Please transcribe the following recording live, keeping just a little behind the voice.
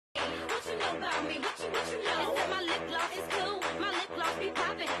know about me? What you know? They said my lip gloss is cool. My lip gloss be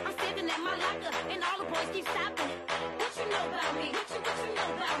popping. I'm standing at my locker and all the boys keep stopping. What you know about me? What you know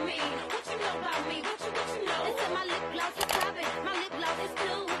about me? What you know about me? What you know? They said my lip gloss is popping. My lip gloss is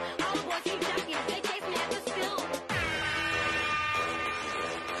cool. All the boys keep jocking. They chase me after school.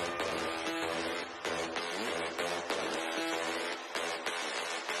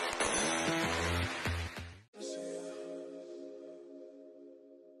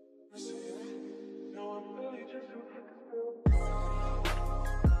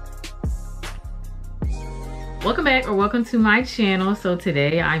 Welcome back, or welcome to my channel. So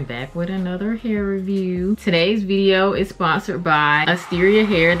today I'm back with another hair review. Today's video is sponsored by Asteria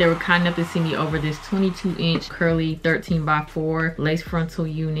Hair. They were kind enough to send me over this 22-inch curly 13x4 lace frontal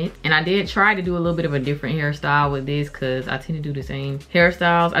unit, and I did try to do a little bit of a different hairstyle with this because I tend to do the same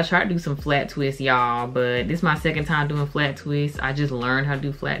hairstyles. I tried to do some flat twists, y'all, but this is my second time doing flat twists. I just learned how to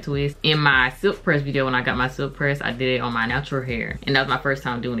do flat twists in my silk press video. When I got my silk press, I did it on my natural hair, and that was my first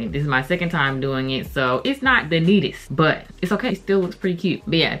time doing it. This is my second time doing it, so it's not the neatest, but it's okay. It still looks pretty cute.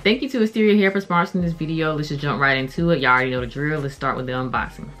 But yeah, thank you to Asteria Hair for sponsoring this video. Let's just jump right into it. Y'all already know the drill. Let's start with the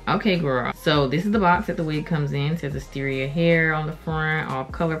unboxing. Okay, girl. So this is the box that the wig comes in. It says Asteria Hair on the front, all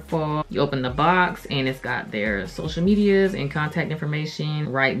colorful. You open the box and it's got their social medias and contact information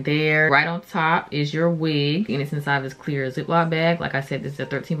right there. Right on top is your wig, and it's inside this clear Ziploc bag. Like I said, this is a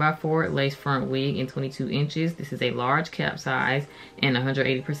 13x4 lace front wig in 22 inches. This is a large cap size and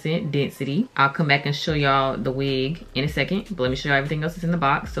 180% density. I'll come back and show y'all the wig in a second, but let me show you everything else that's in the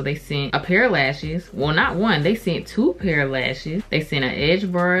box. So they sent a pair of lashes. Well, not one, they sent two pair of lashes. They sent an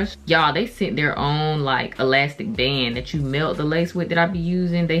edge brush. Y'all, they sent their own like elastic band that you melt the lace with that I be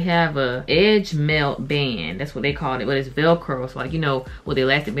using. They have a edge melt band. That's what they called it, but it's Velcro. So like, you know, with the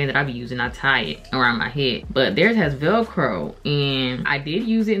elastic band that I be using, I tie it around my head. But theirs has Velcro, and I did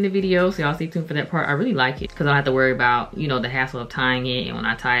use it in the video, so y'all stay tuned for that part. I really like it because I don't have to worry about, you know, the hassle of tying it, and when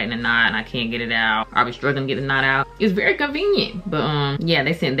I tie it in a knot and I can't get it out, I'll be struggling to get the knot out. It's very convenient. But yeah,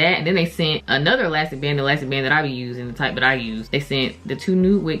 they sent that, and then they sent another elastic band, the elastic band that I be using, the type that I use. They sent the two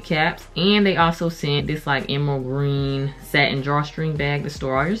new wig caps, and they also sent this like emerald green satin drawstring bag to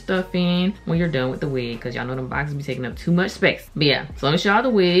store all your stuff in when you're done with the wig, because y'all know them boxes be taking up too much space. But yeah, so let me show y'all the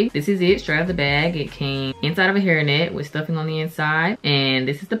wig. This is it straight out of the bag. It came inside of a hairnet with stuffing on the inside, and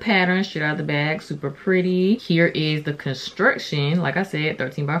this is the pattern straight out of the bag. Super pretty. Here is the construction. Like I said,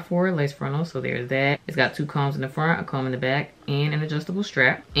 13x4 lace frontal, so there's that. It's got two combs in the front, a comb in the back, and an adjustable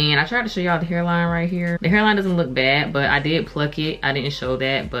strap. And I tried to show y'all the hairline right here. The hairline doesn't look bad, but I did pluck it. I didn't show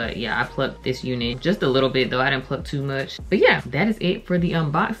that, but yeah, I plucked this unit just a little bit though. I didn't pluck too much. But yeah, that is it for the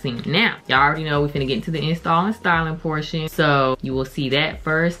unboxing. Now, y'all already know we're finna get into the install and styling portion, so you will see that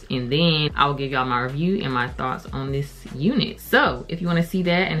first, and then I will give y'all my review and my thoughts on this unit. So if you want to see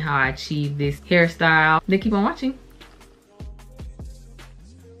that and how I achieve this hairstyle, then keep on watching.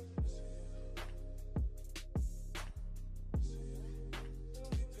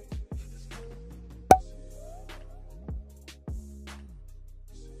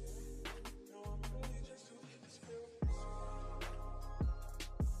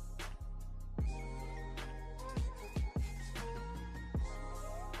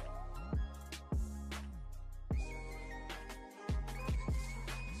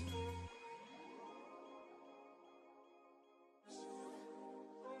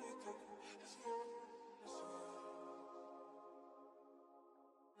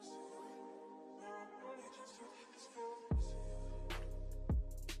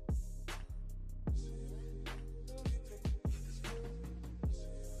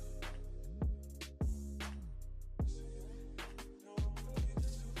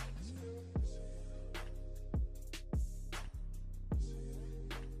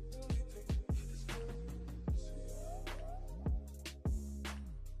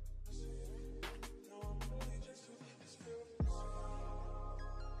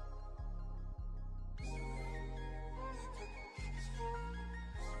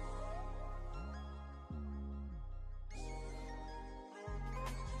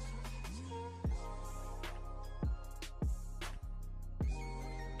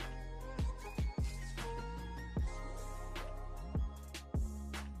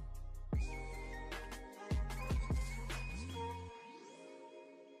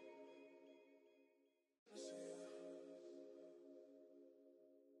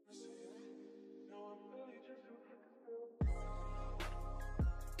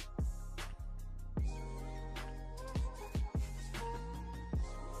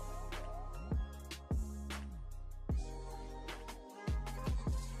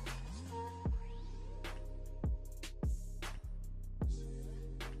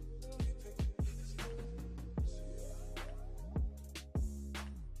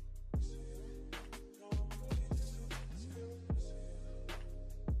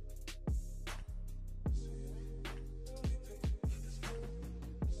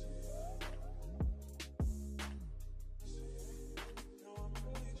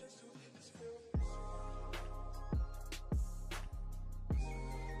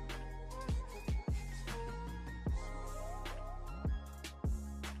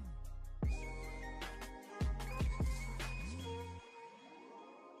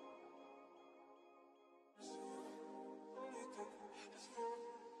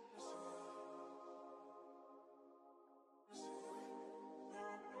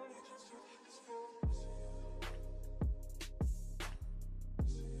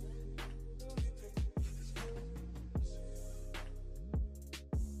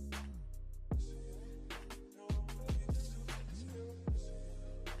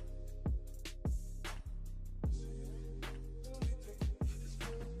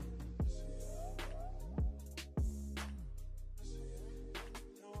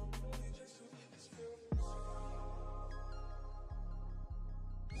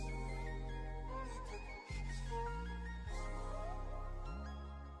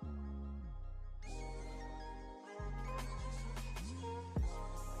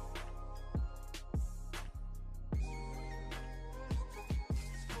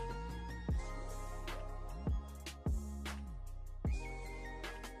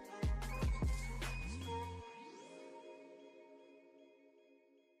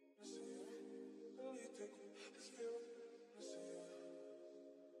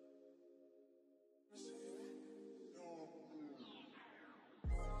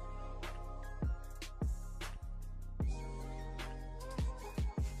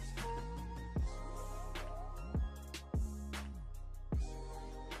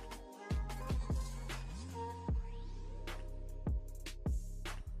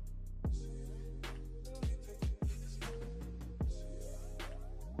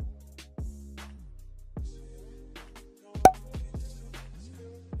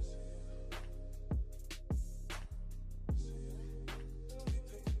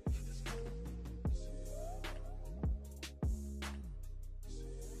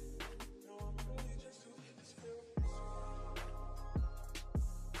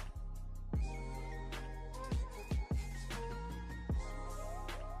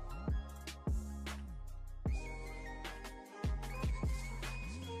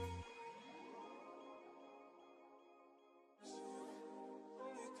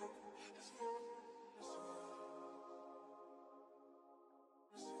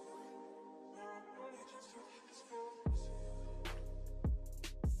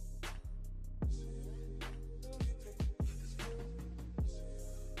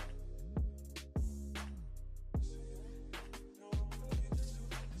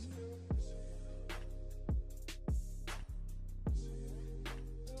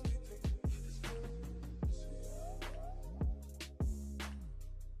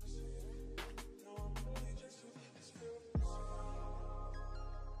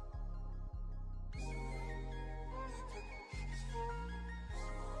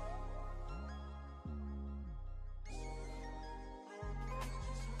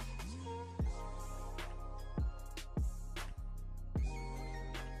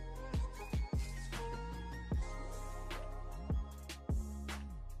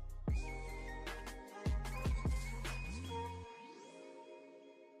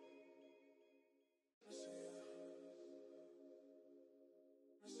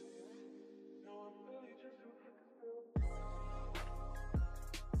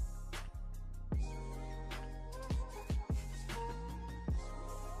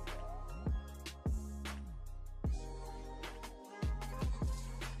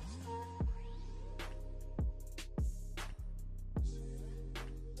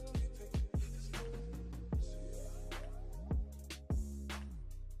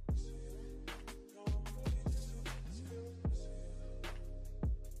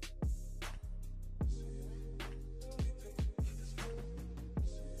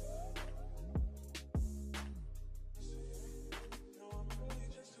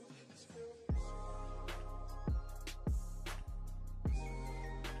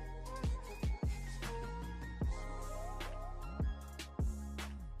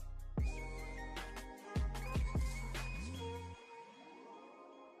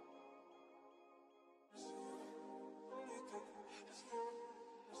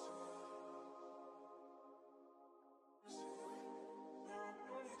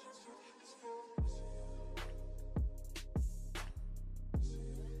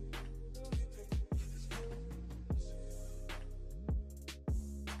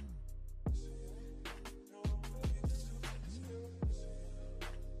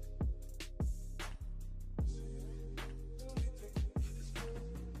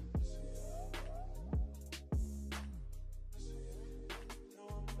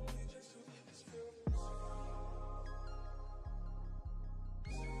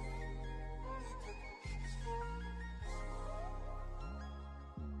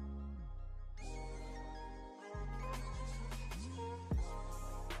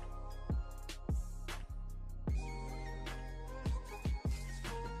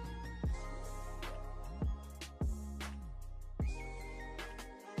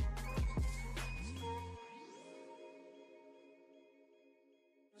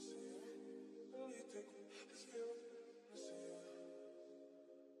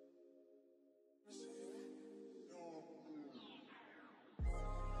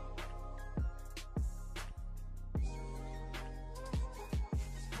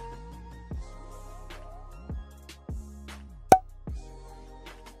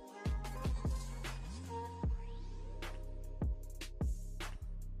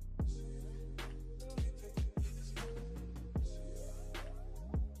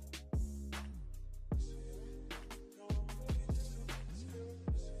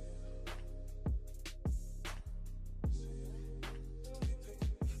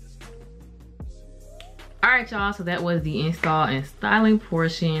 All right, y'all, so that was the install and styling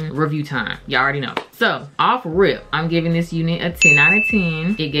portion review time. Y'all already know. So off rip, I'm giving this unit a 10 out of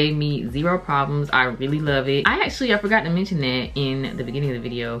 10. It gave me 0 problems. I really love it. I forgot to mention that in the beginning of the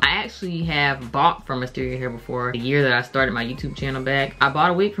video. I actually have bought from Asteria Hair before. The year that I started my YouTube channel back, I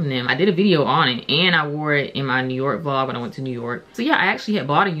bought a wig from them. I did a video on it and I wore it in my New York vlog when I went to New York. So yeah, I actually had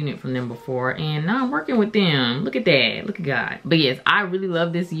bought a unit from them before and now I'm working with them. Look at that, look at God. But yes, I really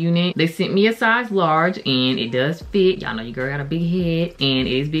love this unit. They sent me a size large and it does fit. Y'all know your girl got a big head and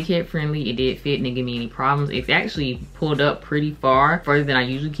it is big head friendly. It did fit and didn't give me any problems. It's actually pulled up pretty far, further than I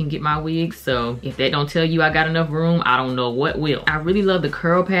usually can get my wigs. So if that don't tell you I got enough room, I don't know what will. I really love the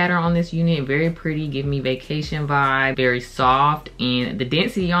curl pattern on this unit. Very pretty, give me vacation vibe, very soft, and the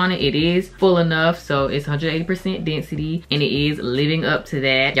density on it is full enough. So it's 180% density and it is living up to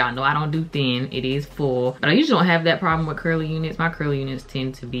that. Y'all know I don't do thin, it is full, but I usually don't have that problem with curly units. My curly units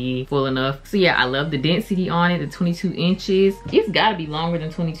tend to be full enough. So yeah, I love the density on it. The 22 inches, it's gotta be longer than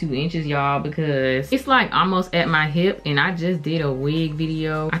 22 inches, y'all, because it's like almost at my hip, and I just did a wig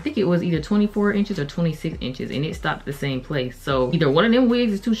video. I think it was either 24 inches or 26 inches and it stopped at the same place. So either one of them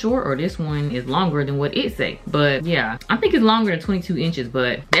wigs is too short or this one is longer than what it say. But yeah, I think it's longer than 22 inches,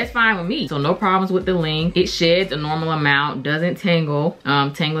 but that's fine with me. So no problems with the length. It sheds a normal amount, doesn't tangle.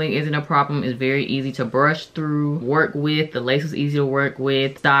 Tangling isn't a problem. It's very easy to brush through, work with. The lace was easy to work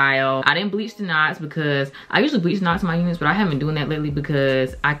with, style. I didn't bleach the knots because I usually bleach knots in my units, but I haven't been doing that lately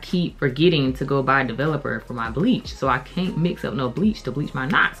because I keep forgetting to go buy a developer for my bleach. So I can't mix up no bleach to bleach my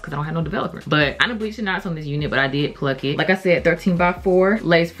knots because I don't have no developer. But I didn't bleach the knots on this unit, but I did pluck it. Like I said, 13x4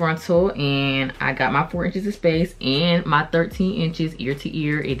 lace frontal, and I got my 4 inches of space and my 13 inches ear to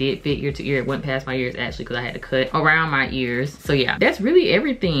ear. It did fit ear to ear. It went past my ears actually because I had to cut around my ears. So yeah, that's really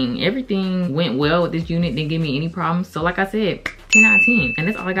everything. Everything went well with this unit, didn't give me any problems. So like I said, 10 out of 10, and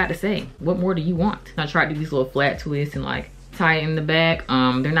that's all I got to say. What more do you want? I tried to do these little flat twists and like tie it in the back.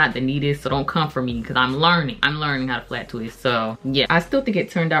 They're not the neatest, so don't come for me because I'm learning how to flat twist. So yeah, I still think it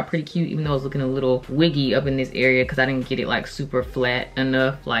turned out pretty cute, even though it was looking a little wiggy up in this area because I didn't get it like super flat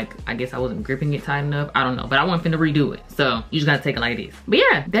enough. Like I guess I wasn't gripping it tight enough, I don't know, but I wasn't finna redo it, so you just gotta take it like it is. But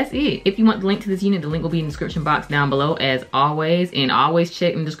yeah, that's it. If you want the link to this unit, the link will be in the description box down below as always, and always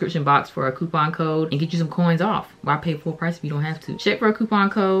check in the description box for a coupon code and get you some coins off. Why pay full price if you don't have to? Check for a coupon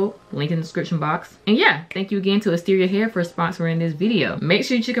code, link in the description box. And yeah, thank you again to Asteria Hair for sponsoring this video. Make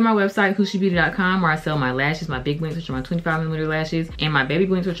sure you check out my website, whoshebeauty.com, where I sell my lashes, my big blinks, which are my 25mm lashes, and my baby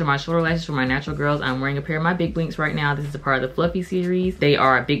blinks, which are my shorter lashes for my natural girls. I'm wearing a pair of my big blinks right now. This is a part of the Fluffy series. They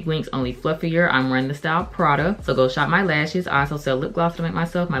are big blinks, only fluffier. I'm wearing the style Prada, so go shop my lashes. I also sell lip gloss to make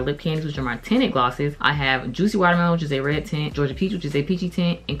myself, my lip candies, which are my tinted glosses. I have Juicy Watermelon, which is a red tint, Georgia Peach, which is a peachy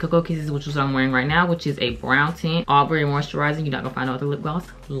tint, and Cocoa Kisses, which is what I'm wearing right now, which is a brown tint. All very moisturizing. You're not gonna find no other lip gloss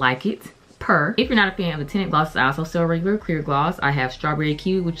like it. If you're not a fan of the tinted glosses, I also sell regular clear gloss. I have Strawberry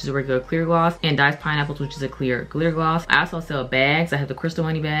Kiwi, which is a regular clear gloss, and Diced Pineapples, which is a clear glitter gloss. I also sell bags. I have the Crystal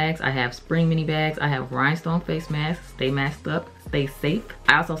Honey bags. I have Spring Mini bags. I have Rhinestone face masks. Stay masked up, stay safe.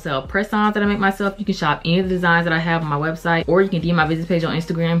 I also sell press-ons that I make myself. You can shop any of the designs that I have on my website, or you can DM my business page on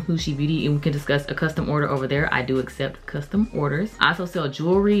Instagram, Who's She Beauty, and we can discuss a custom order over there. I do accept custom orders. I also sell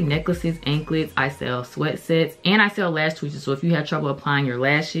jewelry, necklaces, anklets. I sell sweat sets, and I sell lash tweezers. So if you have trouble applying your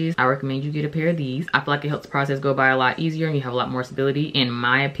lashes, I recommend you get a pair of these. I feel like it helps the process go by a lot easier and you have a lot more stability, in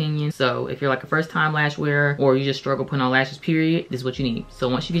my opinion. So if you're like a first-time lash wearer or you just struggle putting on lashes, period, this is what you need. So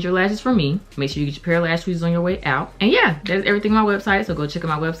once you get your lashes from me, make sure you get your pair of lash tweezers on your way out. And yeah, that's everything on my website. So go check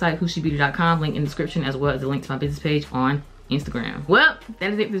out my website, whoshebeauty.com, link in the description, as well as the link to my business page on Instagram. Well,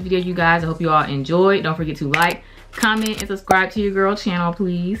 that is it for this video, you guys. I hope you all enjoyed. Don't forget to like, comment, and subscribe to your girl channel,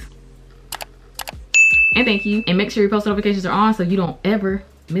 please. And thank you. And make sure your post notifications are on so you don't ever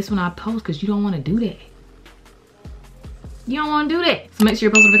miss when I post, because you don't want to do that. You don't want to do that. So make sure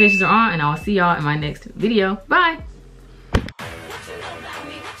your post notifications are on, and I'll see y'all in my next video. Bye.